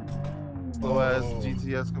 Slow ass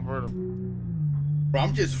GTS convertible. Bro,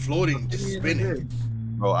 I'm just floating, just spinning.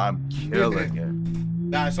 Bro, I'm killing it.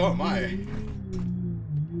 Nah, so am I.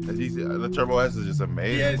 The Turbo S is just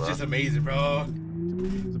amazing. Yeah, it's bro. just amazing, bro.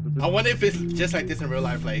 I wonder if it's just like this in real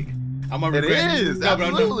life. Like, I'm gonna It regret. is, No, but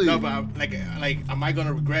absolutely. no, but like, am I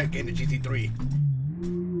gonna regret getting the GT3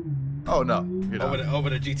 Oh no, you're not. over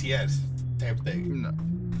the GTS type thing? No,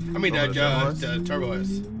 I mean, Over the the Turbo S.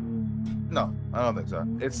 no, I don't think so.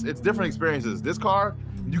 It's different experiences. This car,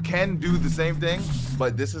 you can do the same thing,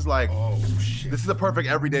 but this is like, Oh shit. this is a perfect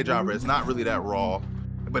everyday driver. It's not really that raw,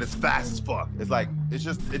 but it's fast as fuck. It's like,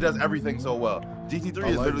 it does everything so well. GT3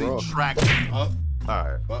 is like literally raw. track. Oh, All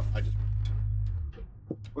right, well, I just.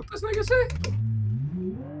 What this nigga say?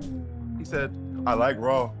 he said, I like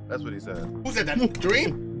raw. That's what he said. Who said that?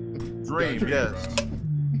 Dream? Dream, Dream, yes.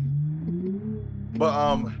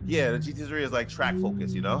 But yeah, the GT3 is like track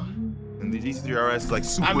focus, you know, and the GT3 RS is like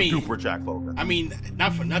super duper track focus. I mean,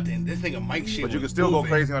 not for nothing. This nigga Mike shit. But you can was still go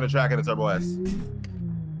moving. crazy on the track in the Turbo S.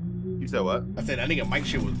 You said what? I said that nigga Mike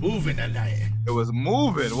shit was moving that night. It was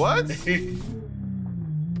moving. What?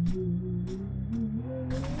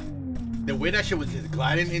 The way that shit was just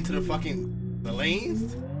gliding into the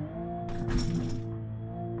lanes.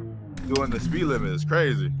 Doing the speed limit is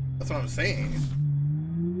crazy. That's what I'm saying.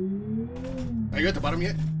 Are you at the bottom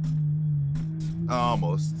yet?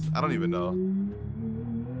 Almost. I don't even know.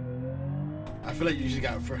 I feel like you just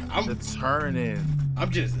got. The turning. I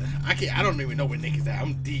don't even know where Nick is at.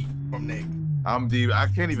 I'm deep from Nick. I'm deep.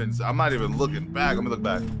 I'm not even looking back. Let me look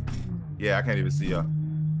back. Yeah, I can't even see ya.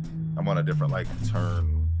 I'm on a different like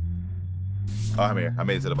turn. Oh, I'm here. I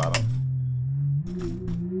made it to the bottom.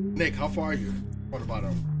 Nick, how far are you from the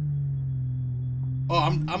bottom? Oh,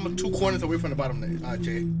 I'm 2 corners away from the bottom,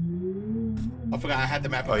 Jay. I forgot I had the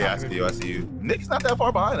map. Oh yeah, I see you. I see you. Nick's not that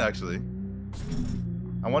far behind actually.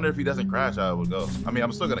 I wonder if he doesn't crash, how it would go. I mean,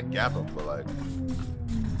 I'm still gonna gap him, but like,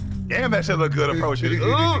 damn, that should look good approaching.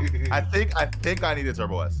 Ooh, I think I need a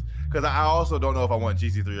Turbo S because I also don't know if I want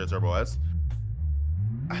GC3 or Turbo S.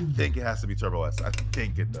 I think it has to be Turbo S. I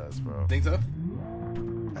think it does, bro. Think so?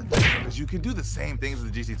 I think so, because you can do the same things as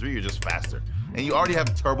the GC3. You're just faster, and you already have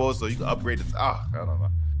turbos, so you can upgrade it. I don't know.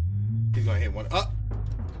 He's gonna hit one up.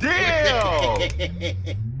 Damn!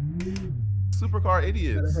 Supercar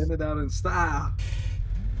idiots. Gotta hand it out in style.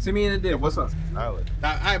 See me in the dip. What's up? All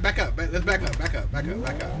right, back up. Let's back up.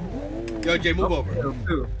 Yo, Jay, move over.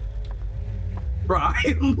 Bro,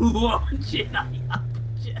 I'm launching. All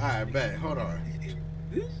right, bet. Hold on.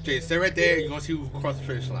 Jay, stay right there. You're gonna see who crossed the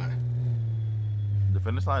finish line. The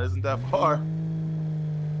finish line isn't that far.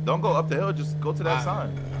 Don't go up the hill. Just go to that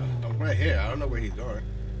sign. I'm right here. I don't know where he's going.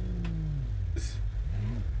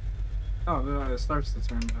 Oh, no, it starts to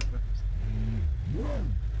turn back.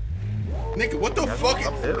 Nigga, what the fuck?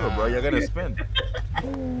 Uphill, bro. You're gonna spin.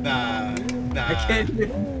 Nah. I can't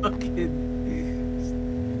even fucking.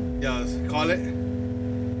 Yo, call it.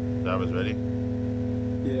 Driver's ready.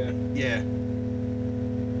 Yeah.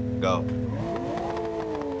 Go.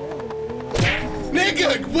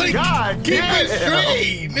 Nigga, what? God keep damn. it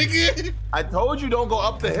straight, nigga. I told you don't go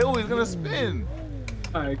up the hill. He's gonna spin.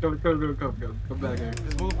 All right, come back here.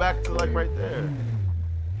 Just move back to like right there.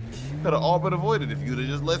 Could have all been avoided if you'd have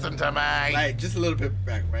just listened to me. Like just a little bit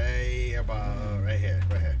back, right about right here.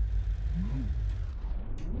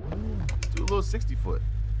 Do a little 60 foot.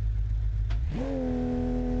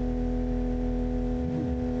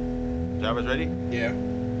 Driver's ready? Yeah.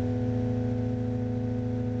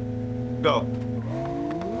 Go.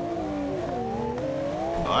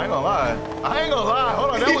 Oh, I ain't gonna lie.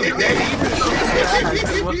 Hold on, that was dead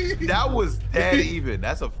even. That was dead even.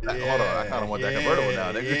 That's a. Hold on, I kind of want that convertible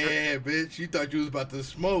now, nigga. Yeah, bitch. You thought you was about to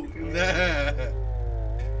smoke. Nah.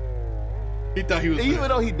 He thought he was. Even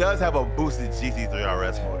though he does have a boosted GT3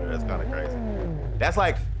 RS motor, that's kind of crazy. That's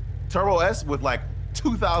like Turbo S with like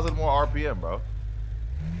 2,000 more RPM, bro.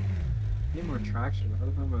 Need more traction. I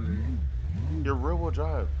don't know about it. Your rear wheel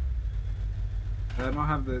drive. I don't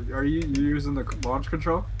have the. Are you using the launch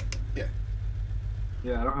control? Yeah.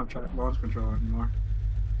 Yeah, I don't have launch control anymore.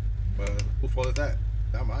 But who fault is that?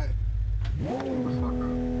 Not mine.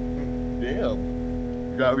 Damn.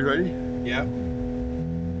 You got me ready? Yeah.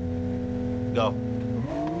 Go.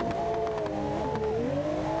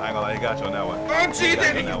 I ain't gonna lie, he got you on that one. Oh, gee,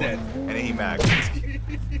 then he's dead. And then he magged.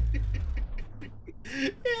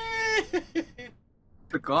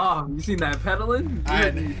 Took off. You seen that pedaling?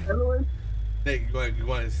 Pedaling? Hey, you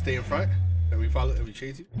want to stay in front? And we follow and we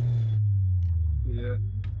chase you? Yeah.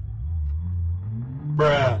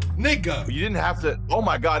 Bruh. Nigga. You didn't have to. Oh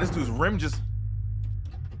my god, this dude's rim just.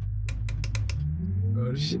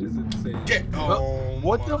 Oh, this shit is insane. Oh,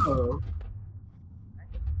 what the?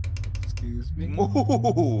 Excuse me.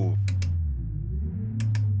 Move.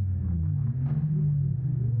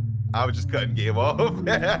 I was just cutting game off. Go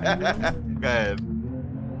ahead.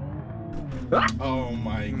 Oh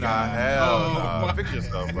my god. Nah, hell nah. Fix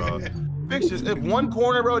yourself, bro. Fix yourself. One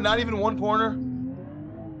corner, bro. Not even one corner.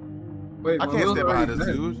 Wait, I can't stay behind this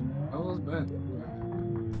dude. That was bad.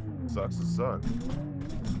 Sucks to suck.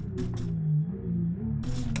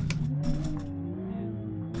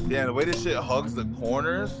 Yeah, the way this shit hugs the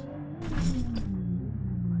corners.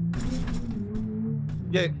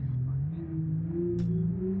 Yeah.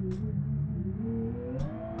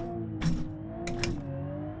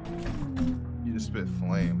 You just spit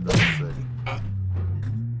flames. That's sick.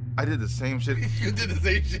 I did the same shit. You did the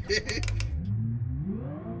same shit.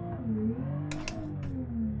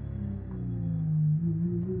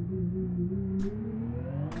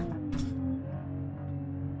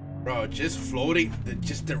 Bro, just floating,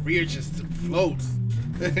 just the rear just floats.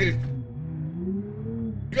 You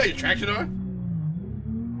got your traction on?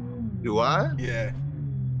 Do I? Yeah.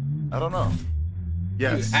 I don't know.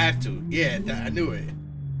 Yes. You have to. Yeah, I knew it.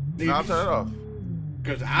 No, I'll turn it off.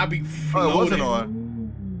 Cause I be floating. Oh, it wasn't on.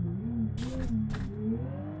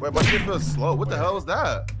 Wait, my shit feels slow. What the hell is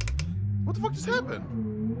that? What the fuck just happened?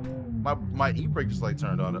 My e-brake just like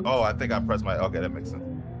turned on. Oh, I think I pressed my. Okay, that makes sense.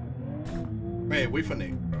 Hey, wait for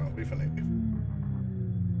Nick, bro. Wait for Nick.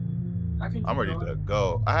 I'm ready to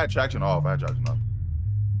go. I had traction off.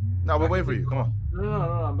 No, we're waiting for you. Come on. No,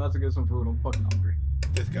 I'm about to get some food. I'm fucking hungry.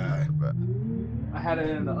 This guy. I had it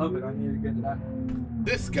in the oven. I need to get to that.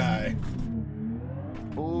 This guy.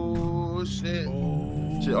 Oh shit.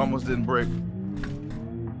 Oh. Shit almost didn't break.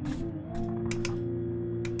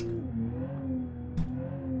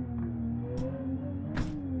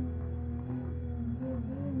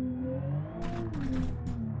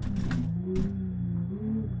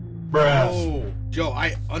 Oh, Joe,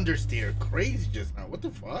 I understeered crazy just now. What the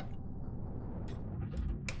fuck?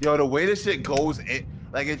 Yo, the way this shit goes,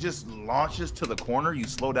 like it just launches to the corner. You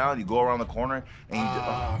slow down, you go around the corner, and you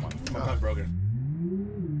just. My car's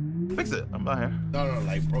broken. Fix it. I'm not here. No,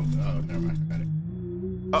 like broke. Oh, never mind. Got it.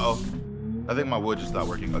 Uh-oh. I think my wood just stopped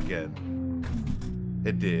working again.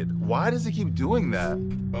 It did. Why does it keep doing that?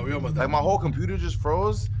 Oh, we almost Like done. my whole computer just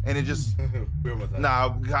froze, and it just. We almost done.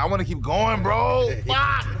 Nah, I want to keep going, bro.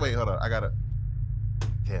 Fuck. Wait, hold on. I gotta.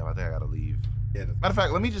 Damn, I think I gotta leave. Yeah, Matter of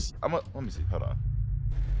fact, let me see. Hold on.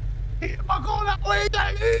 Am I going that way?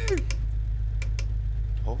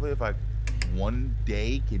 Hopefully, if I one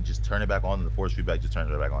day can just turn it back on and the force feedback just turns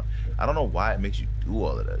it back on. I don't know why it makes you do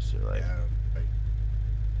all of that shit. Like, Yeah, right.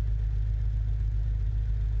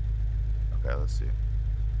 okay, let's see.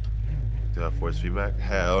 Do I have force feedback?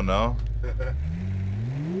 Hell no.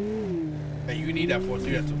 Hey, you need that force.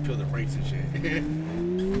 You have to feel the brakes and shit.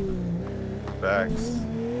 Facts.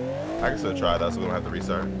 I can still try that, so we don't have to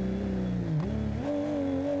restart.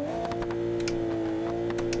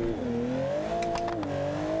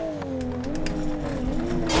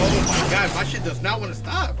 Oh my god, my shit does not want to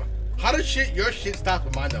stop. How does your shit stop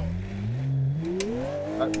with mine though?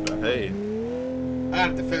 Hey. I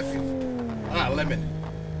got a defensive. I got a limit.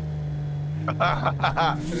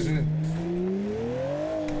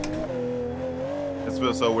 This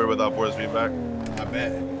feels so weird without force feedback. I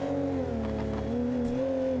bet.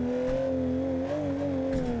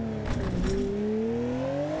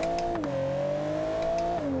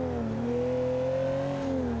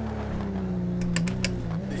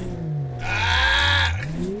 Ah!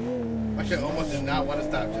 My shit almost did not want to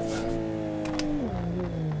stop just now.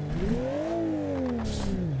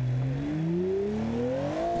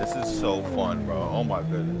 This is so fun, bro. Oh my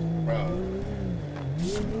goodness. Bro.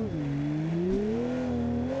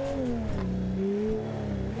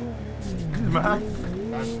 Man.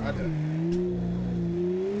 I did.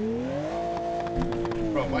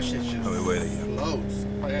 Bro, my shit just Wait again. floats.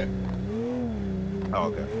 Oh, yeah. Oh,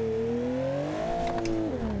 okay.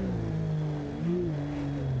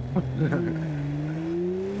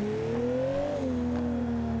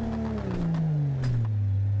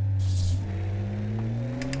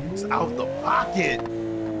 It's out the pocket.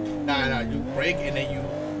 Nah, you break and then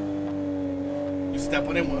you step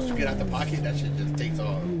on it. Once you get out the pocket, that shit just takes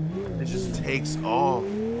off. It just takes off.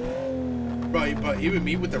 Bro, but even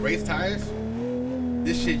me with the race tires,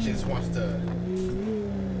 this shit just wants to.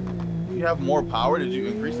 You have more power? Did you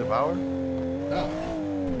increase the power? No.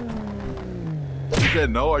 You said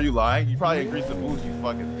no? Are you lying? You probably increased the boost, you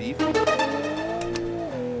fucking thief.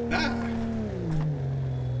 Nah.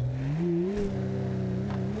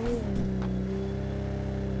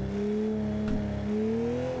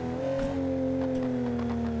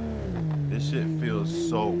 This shit feels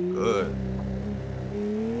so good.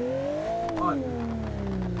 One,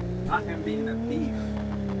 not him being a thief.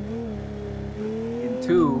 And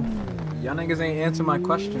two, y'all niggas ain't answer my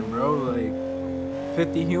question, bro. Like,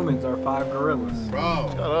 50 humans are 5 gorillas. Bro,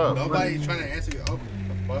 Shut up. nobody's trying to answer you. Oh,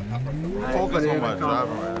 what? I pressed the wrong. Alright, Focus put it on in my the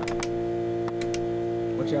driving comments.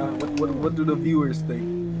 right now. What do the viewers think?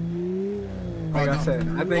 Like Oh, I no. said,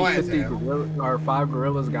 I Go think ahead, 50 Sam. gorillas or 5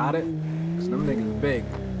 gorillas got it. Cause them niggas big.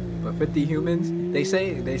 But 50 humans, they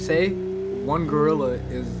say 1 gorilla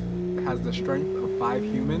has the strength of 5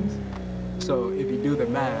 humans. So if you do the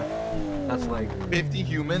math, that's like 50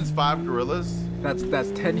 humans, 5 gorillas.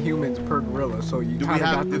 that's 10 humans per gorilla. So you Do we kind of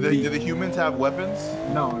have? got Do to the beat. humans have weapons?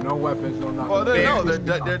 No weapons, no nothing. Well, Bear.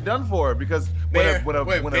 they're done for because Bare when a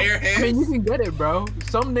hands? I mean, you can get it, bro.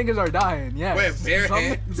 Some niggas are dying. Yes. Wait, bare Some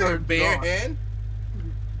hand? niggas are Bare gone. hand?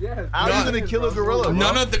 Yes. How are you gonna kill a gorilla, bro?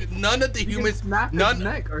 None of the You can humans, snap his none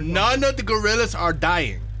neck or something. of the gorillas are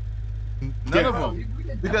dying. None of them,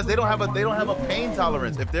 because they don't have a pain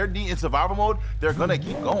tolerance. If they're in survival mode, they're gonna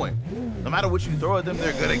keep going. No matter what you throw at them,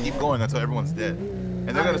 they're gonna keep going until everyone's dead, and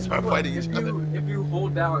they're gonna start fighting each other. If you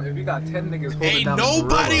hold down, if you got 10 niggas holding Ain't down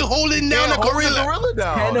nobody a gorilla, holding down a Hold the gorilla. gorilla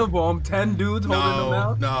down. 10 of them, 10 dudes holding them No,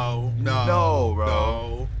 out. no, No,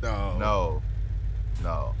 bro. no.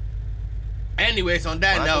 No. Anyways, on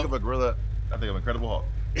that When I think note, of a gorilla, I think of Incredible Hulk.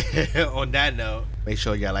 On that note, make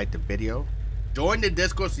sure y'all like the video. Join the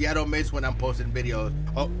Discord so y'all don't miss when I'm posting videos.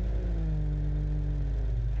 Oh.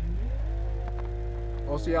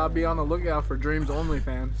 Also, y'all be on the lookout for Dreams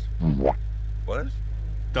OnlyFans. What?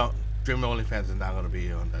 Don't. Dream OnlyFans is not gonna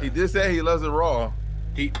be on that. He did say he loves it raw.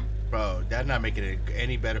 Bro, that's not making it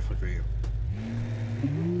any better for Dream.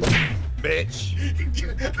 Bitch.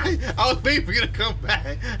 I was waiting for you to come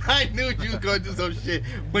back. I knew you was gonna do some shit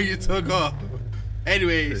when you took off.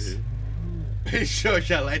 Anyways, make sure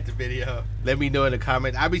y'all like the video. Let me know in the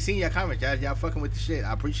comments. I'll be seeing y'all comments. Y'all fucking with the shit.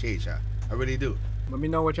 I appreciate y'all. I really do. Let me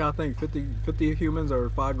know what y'all think. 50 humans or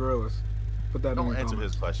 5 gorillas? Put that in Don't the answer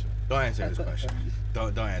comments. his question. Don't answer this question.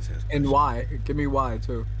 Don't answer this question. And why? Give me why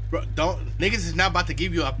too. Bro, niggas is not about to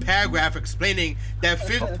give you a paragraph explaining that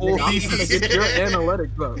 50. I'm gonna get your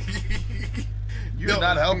analytics though. You're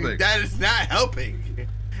not helping. That is not helping.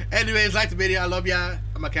 Anyways, like the video. I love y'all.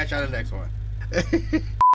 I'm gonna catch y'all in the next one.